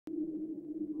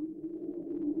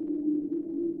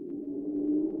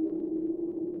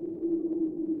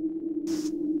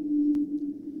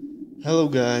Hello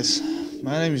guys,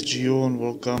 my name is Gio and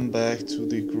welcome back to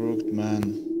the Crooked Man.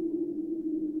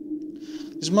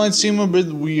 This might seem a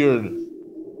bit weird,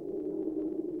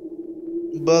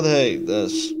 but hey,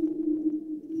 that's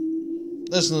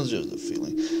not just a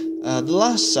feeling. The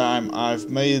last time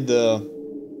I've made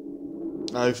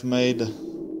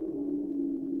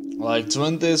like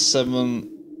 27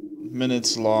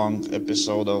 minutes long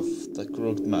episode of the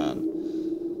Crooked Man,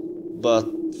 but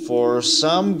for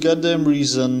some goddamn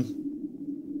reason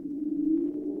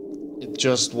it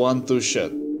just went to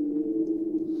shit.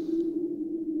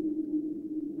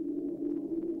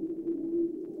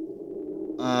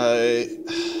 I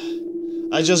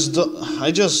I just don't,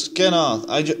 I just cannot.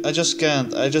 I just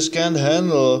can't. I just can't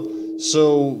handle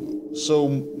so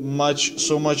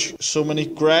many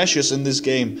crashes in this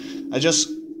game. I just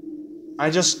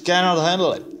cannot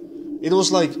handle it. It was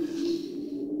like,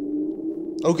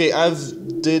 okay,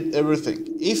 I've did everything.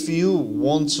 If you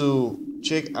want to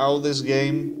check out this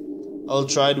game, I'll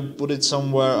try to put it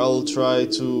somewhere. I'll try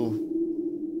to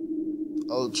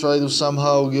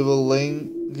somehow give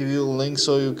you a link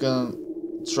so you can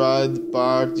try the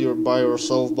part you're by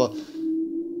yourself. But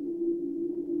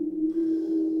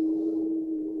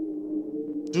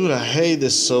dude, I hate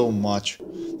this so much.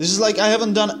 This is like I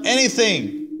haven't done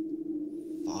anything.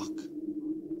 Fuck.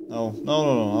 No.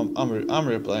 I'm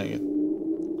replaying it.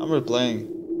 I'm replaying.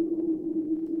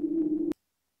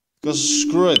 Cause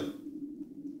screw it.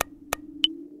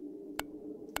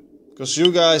 Cause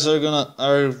you guys are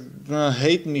gonna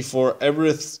hate me for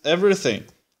everything.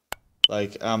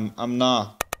 Like I'm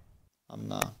not.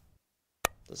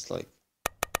 That's like,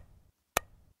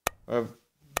 what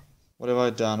have I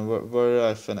done? Where did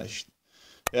I finish?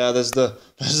 Yeah, that's the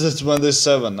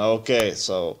 27. Okay,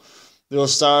 so we'll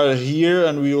start here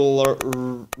and we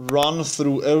will run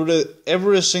through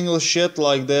every single shit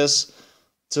like this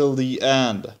till the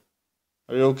end.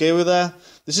 Are you okay with that?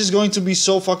 This is going to be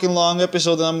so fucking long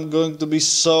episode and I'm going to be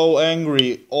so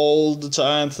angry all the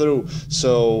time through.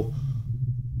 So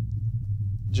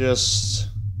just,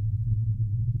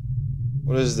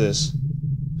 what is this?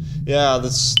 Yeah,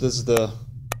 that's the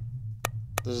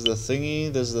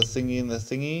thingy. There's the thingy in the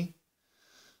thingy.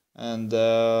 And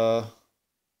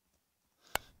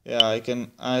yeah, I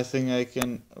think I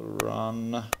can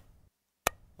run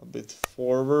a bit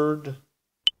forward,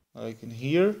 like in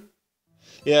here.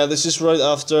 Yeah, this is right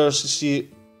after CC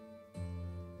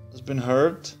has been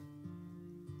hurt.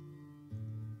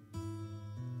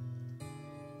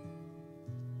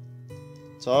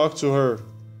 Talk to her.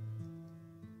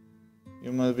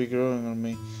 You might be growing on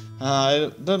me.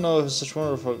 I don't know if it's such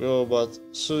wonderful girl, but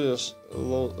serious a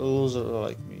loser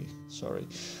like me. Sorry.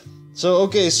 So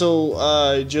okay, so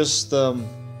I just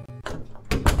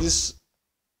this,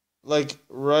 like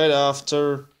right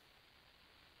after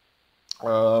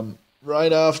I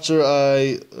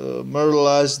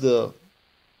murderized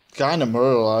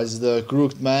the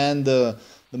crooked man, the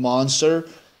monster,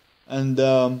 and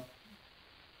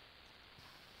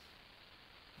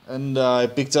I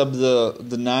picked up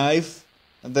the knife,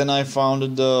 and then I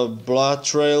found the blood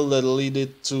trail that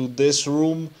led to this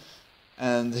room,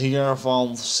 and here I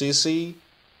found Sissy,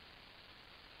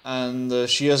 and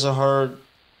she has a hurt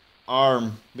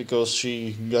arm because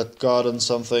she got caught on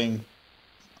something.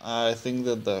 I think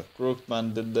that the crooked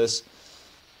man did this.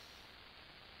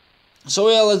 So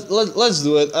yeah, let's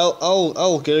do it.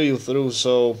 I'll carry you through.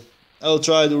 So I'll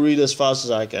try to read as fast as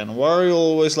I can. Why are you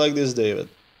always like this, David?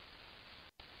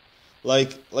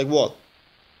 Like what?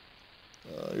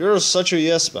 You're such a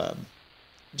yes man.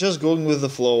 Just going with the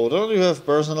flow. Don't you have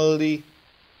personality?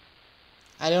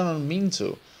 I don't mean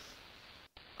to.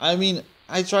 I mean,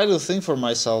 I try to think for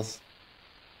myself.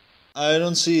 I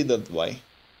don't see it that way.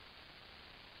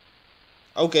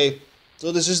 Okay,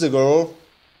 so this is the girl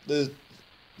that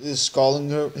is calling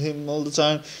him all the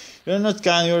time. You're not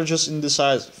kind. You're just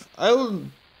indecisive. I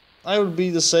would be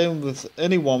the same with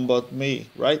anyone but me,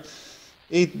 right?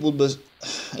 It would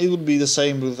be the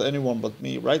same with anyone but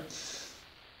me, right?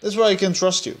 That's why I can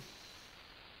trust you.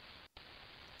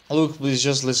 Look, please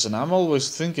just listen. I'm always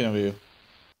thinking of you.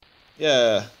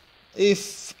 Yeah,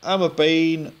 if I'm a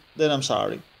pain, then I'm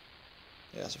sorry.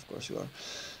 Yes, of course you are.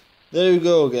 There you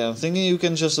go again, thinking you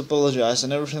can just apologize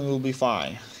and everything will be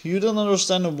fine. You don't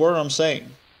understand a word I'm saying.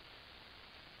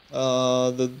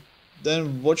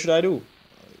 Then what should I do?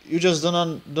 You just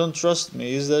don't trust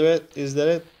me. Is that it? Is that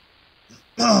it?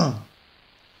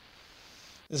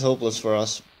 It's hopeless for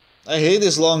us. I hate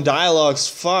these long dialogues.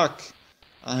 Fuck.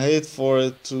 I hate for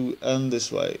it to end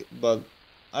this way, but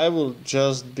I will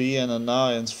just be an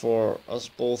annoyance for us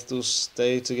both to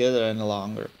stay together any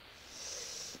longer.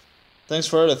 Thanks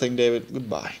for everything, David.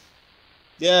 Goodbye.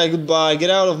 Yeah, goodbye. Get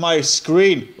out of my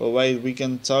screen. Oh wait, we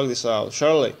can talk this out.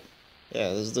 Shirley. Yeah,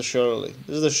 this is the Shirley.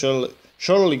 This is the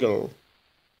Shirley girl.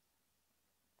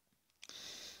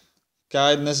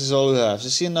 Kindness is all you have.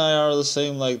 Sissy and I are the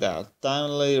same like that.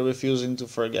 Timely refusing to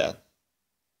forget.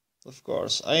 Of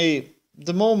course.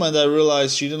 The moment I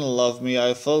realized she didn't love me,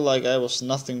 I felt like I was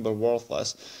nothing but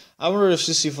worthless. I wonder if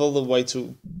Sissy felt the way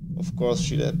too. Of course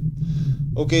she did.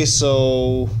 Okay,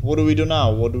 so what do we do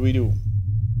now? What do we do?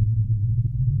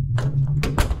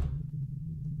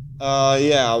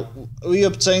 Yeah, we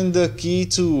obtained the key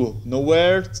to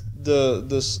nowhere.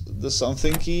 The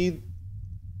something key.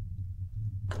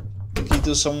 The key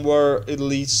to somewhere. It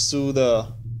leads to the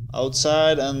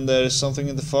outside, and there is something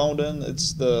in the fountain.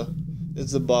 It's the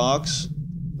box,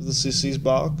 the Sissy's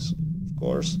box, of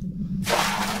course.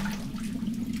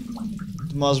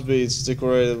 It must be. It's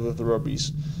decorated with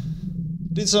rubies.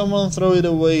 Did someone throw it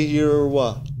away here or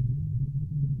what?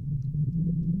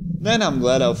 Man, I'm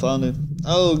glad I found it.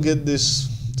 I'll get this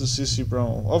to Sissy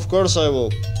promo. Of course I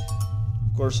will.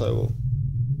 Of course I will.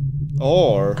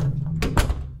 Or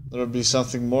there'll be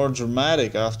something more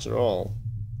dramatic after all.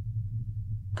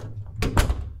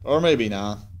 Or maybe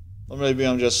not. Or maybe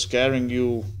I'm just scaring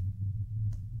you.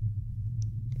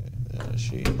 Okay, there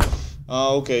she.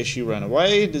 Okay, she ran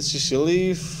away. Did Sissy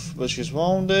leave? But she's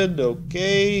wounded.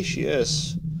 Okay, she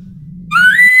is.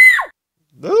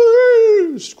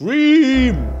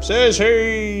 Scream!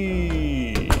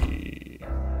 Sissy!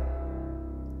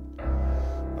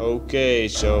 Okay,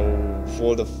 so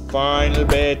for the final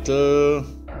battle,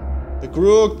 the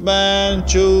crooked man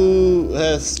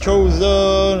has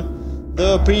chosen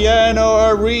the piano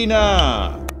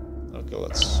arena. Okay,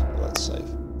 let's save.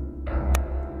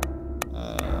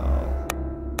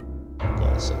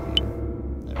 Gotta save here.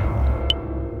 Never mind.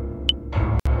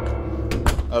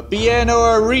 A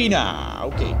piano arena.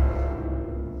 Okay.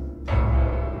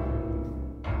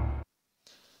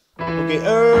 Okay.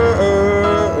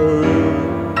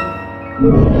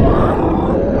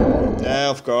 Yeah,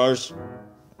 of course.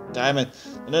 Damn it.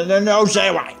 No,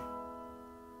 say why.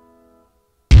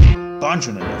 Punch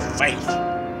him in the face.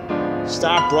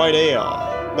 Stop right here.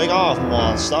 Back off,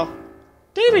 monster.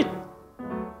 David.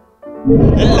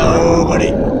 Hello, buddy.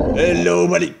 Hello,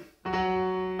 buddy.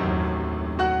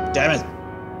 Damn it.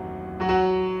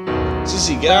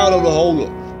 Sissy, get out of the hole.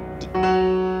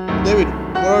 David,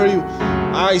 where are you?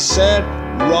 I said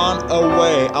run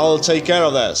away. I'll take care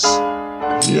of this.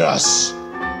 Yes.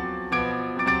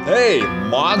 Hey,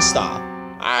 monster.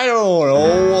 I don't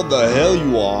know what the hell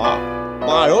you are.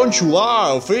 Why don't you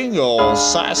think you're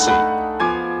sassy?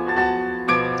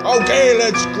 Okay,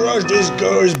 let's crush this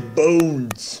girl's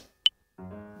bones.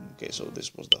 Okay, so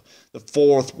this was the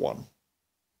fourth one.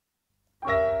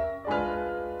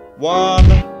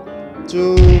 1,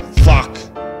 2, fuck.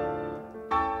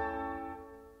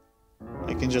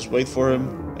 I can just wait for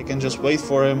him. I can just wait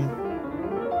for him.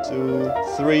 2,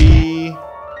 3,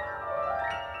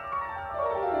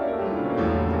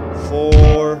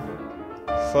 4,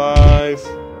 5,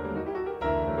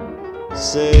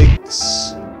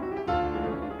 6.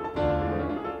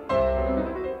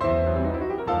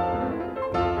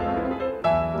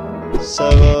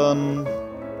 Seven,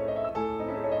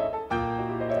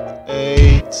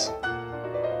 8.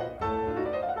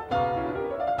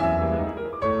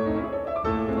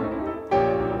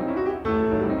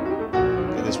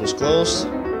 Okay, this was close.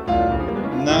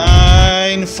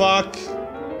 9, fuck.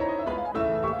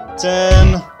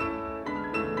 10,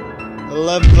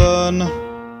 11.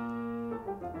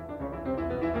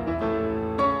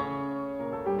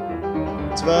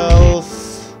 12.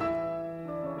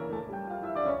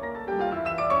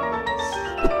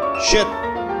 Shit.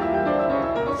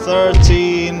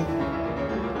 13,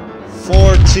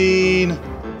 14,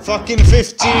 fucking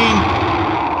 15.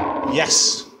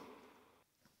 Yes.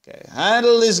 Okay,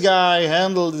 handle this guy,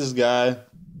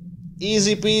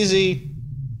 Easy peasy.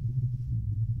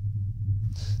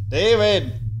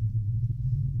 David.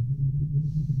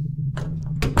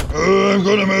 I'm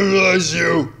gonna murderize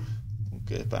you.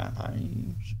 Okay,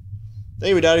 fine.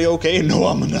 David, are you okay? No,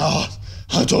 I'm not.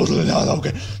 I'm totally not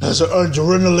okay. There's an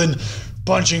adrenaline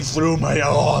punching through my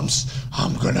arms.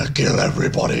 I'm gonna kill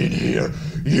everybody in here.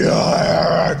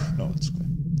 Yeah. No, it's okay.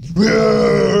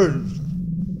 Yeah.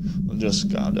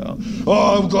 Just calm down.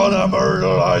 I'm gonna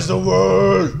murderize the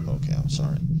world. Okay, I'm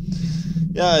sorry.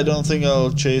 Yeah, I don't think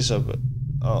I'll chase up.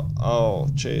 I'll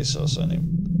chase us anymore.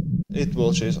 It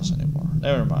will chase us anymore.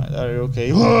 Never mind. Are you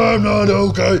okay? Oh, I'm not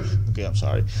okay. Okay, I'm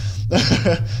sorry.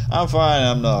 I'm fine.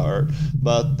 I'm not hurt.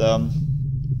 But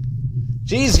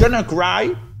she's gonna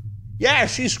cry. Yeah,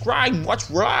 she's crying.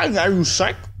 What's wrong? Are you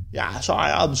sick? Yeah,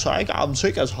 sorry, I'm sick. I'm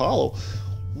sick as hell.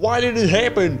 Why did it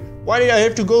happen? Why did I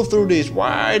have to go through this?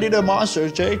 Why did a monster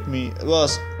take me? It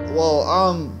was, well,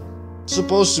 I'm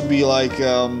supposed to be like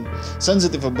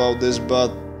sensitive about this,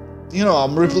 but you know,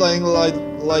 I'm replaying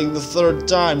like the third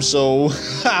time, so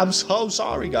I'm so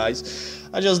sorry, guys.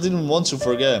 I just didn't want to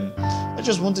forget him. I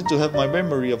just wanted to have my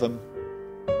memory of him.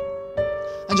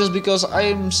 And just because I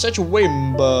am such a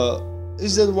wimp,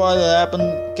 is that why that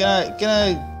happened? Can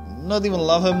I not even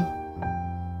love him?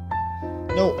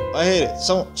 No, I hate it.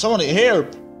 Someone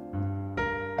help!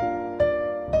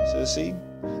 So see?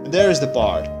 And there is the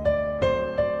part.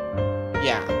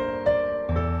 Yeah.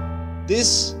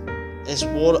 This is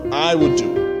what I would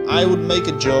do. I would make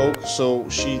a joke so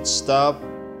she'd stop,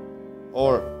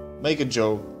 or make a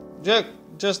joke.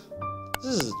 Just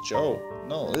this is a joke.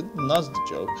 No, it's not a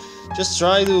joke. Just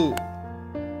try to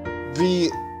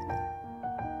be.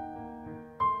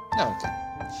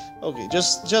 Okay.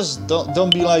 Just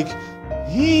don't be like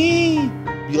he.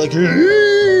 Be like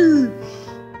he.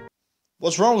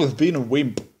 What's wrong with being a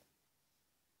wimp?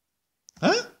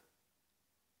 Huh?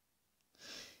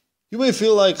 You may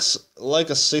feel like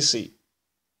a sissy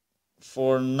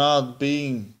for not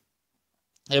being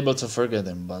able to forget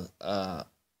him, but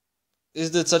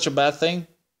is that such a bad thing,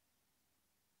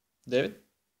 David?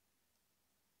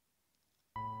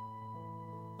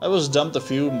 I was dumped a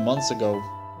few months ago,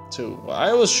 too.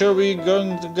 I was sure we were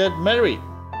going to get married.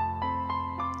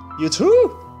 You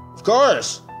too? Of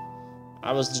course!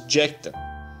 I was dejected.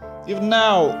 Even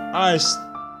now,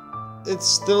 it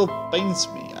still pains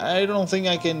me. I don't think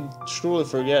I can truly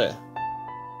forget it.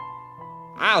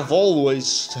 I've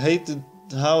always hated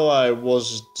how I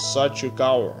was such a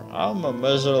coward. I'm a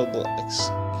miserable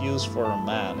excuse for a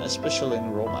man, especially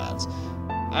in romance.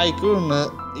 I couldn't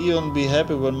even be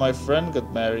happy when my friend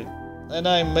got married, and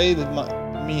I made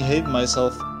me hate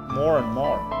myself more and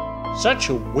more. Such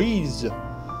a wheeze.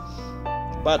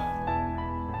 But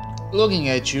looking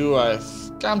at you, I've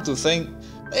come to think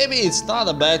maybe it's not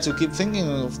a bad to keep thinking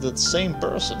of the same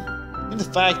person. In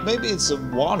fact, maybe it's a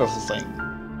wonderful thing.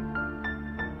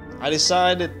 I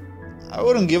decided I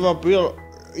wouldn't give up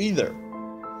either.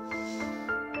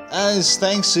 And it's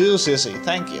thanks to you, Sissy.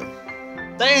 Thank you.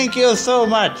 Thank you so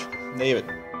much, David.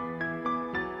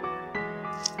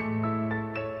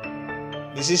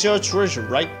 This is your treasure,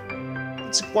 right?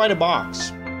 It's quite a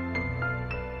box.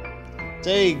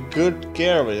 Take good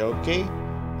care of it, okay?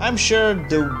 I'm sure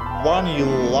the one you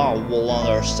love will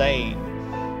understand.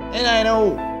 And I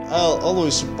know I'll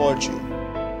always support you.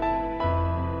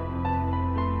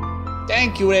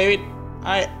 Thank you, David.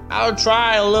 I'll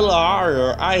try a little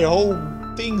harder. I hope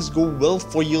things go well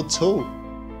for you too.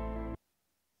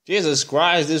 Jesus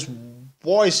Christ, this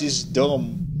voice is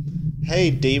dumb.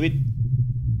 Hey, David.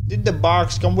 Did the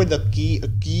box come with a key? A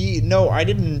key? No, I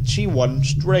didn't see one.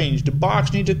 Strange. The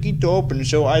box needs a key to open,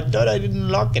 so I thought I didn't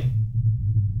lock it.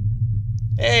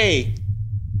 Hey,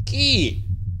 key.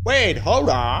 Wait, hold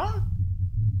on.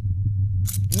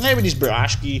 Maybe this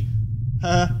brush key.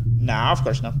 Huh? Nah, of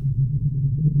course not.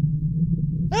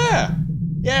 Ah,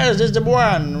 yes, that's the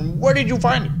one. Where did you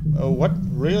find it? Oh, what?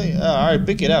 Really? I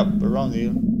pick it up around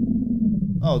here.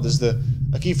 Oh, there's a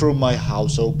key from my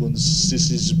house opens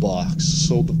Sissy's box.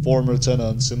 So the former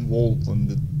tenants involved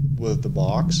with the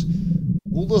box.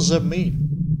 What does that mean?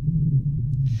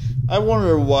 I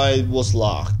wonder why it was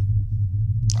locked.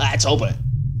 Let's open it.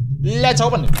 Let's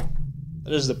open it.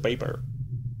 There's the paper.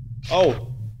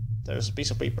 Oh, there's a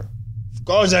piece of paper. Of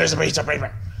course there's a piece of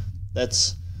paper.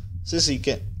 That's Sissy.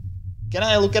 Can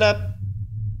I look it up?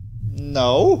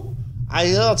 No,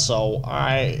 I thought so.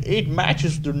 It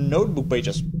matches the notebook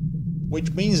pages,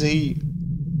 which means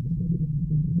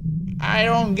I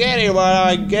don't get it, but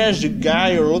I guess the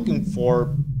guy you're looking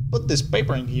for put this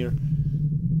paper in here.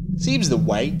 Seems the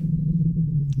way.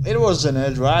 It was an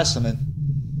address on it.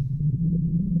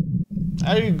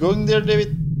 Are you going there,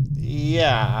 David?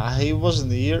 Yeah, he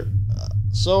wasn't here.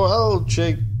 So I'll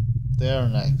check there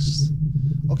next.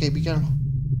 Okay, be careful.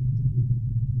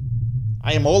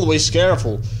 I am always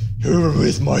careful. You're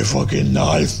with my fucking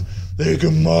knife. They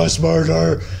can mass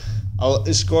murder. I'll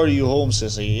escort you home,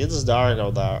 Sissy. It's dark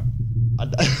out there.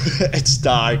 It's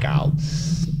dark out.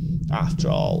 After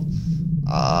all,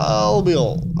 I'll be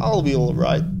all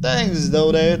right. Thanks,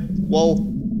 though, Dad. Well,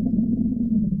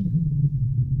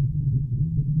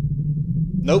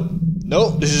 nope.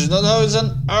 This is not how it's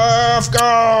done. Of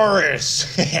course.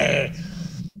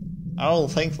 Oh,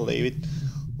 thankfully, David.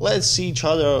 Let's see each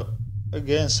other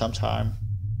again sometime.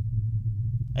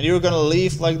 And you're gonna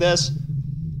leave like this?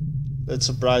 That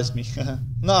surprised me.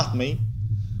 Not me.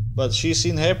 But she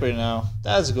seemed happier now.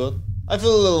 That's good. I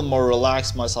feel a little more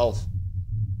relaxed myself.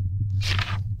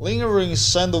 Lingering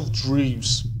scent of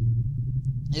dreams.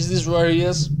 Is this where he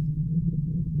is?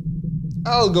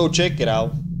 I'll go check it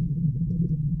out.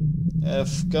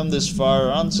 I've come this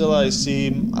far. Until I see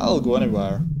him, I'll go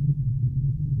anywhere.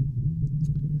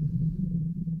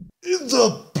 In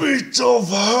the pit of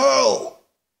hell!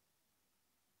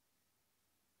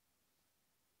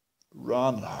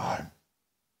 Ranheim,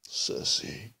 says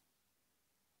he.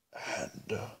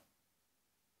 And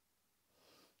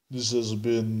this has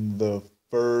been the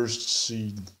first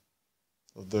scene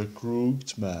of The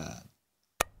Crooked Man.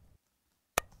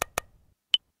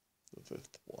 The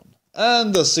fifth one.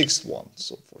 And the sixth one,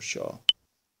 so for sure.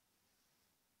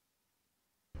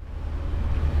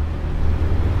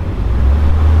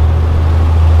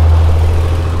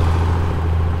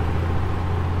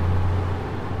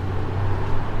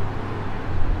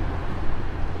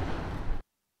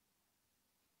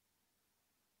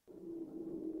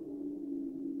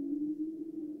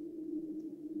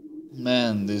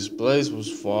 Man, this place was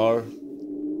far.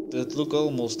 That took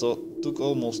almost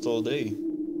all day.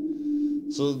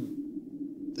 So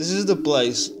this is the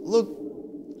place. Look,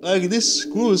 like this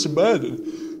school is abandoned.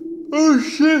 Oh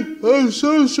shit! I'm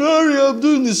so sorry. I'm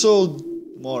doing this all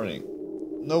morning.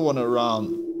 No one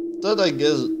around. That I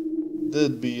guess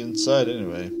they'd be inside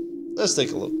anyway. Let's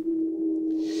take a look.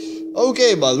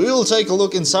 Okay, but we will take a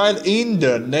look inside in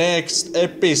the next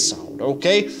episode,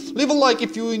 okay? Leave a like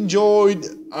if you enjoyed.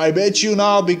 I bet you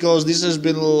now, because this has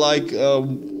been like,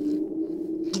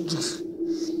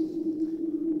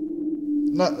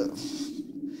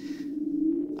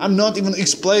 I'm not even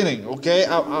explaining, okay?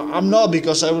 I'm not,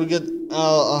 because I will get,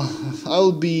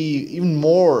 I'll be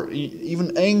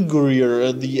even angrier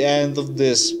at the end of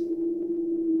this.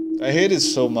 I hate it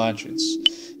so much.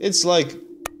 It's like,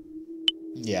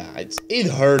 yeah, it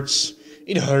hurts.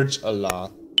 It hurts a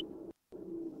lot.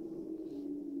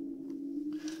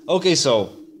 Okay,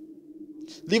 so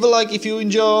leave a like if you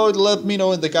enjoyed. Let me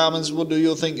know in the comments what do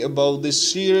you think about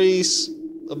this series,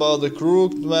 about the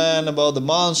Crooked Man, about the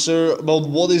monster, about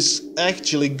what is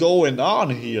actually going on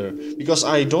here, because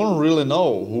I don't really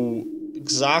know who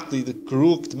exactly the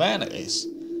Crooked Man is.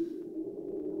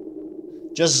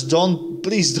 Just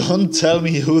please don't tell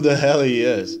me who the hell he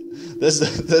is.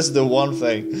 That's the one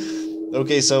thing.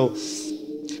 Okay,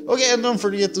 and don't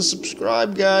forget to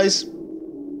subscribe, guys.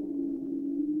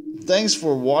 Thanks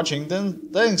for watching.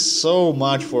 Thanks so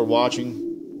much for watching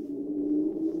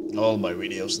all my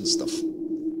videos and stuff.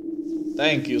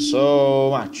 Thank you so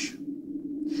much.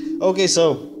 Okay,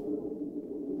 so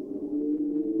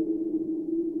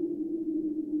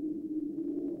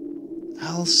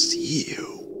I'll see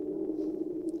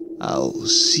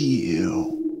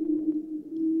you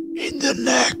in the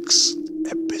next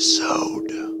episode.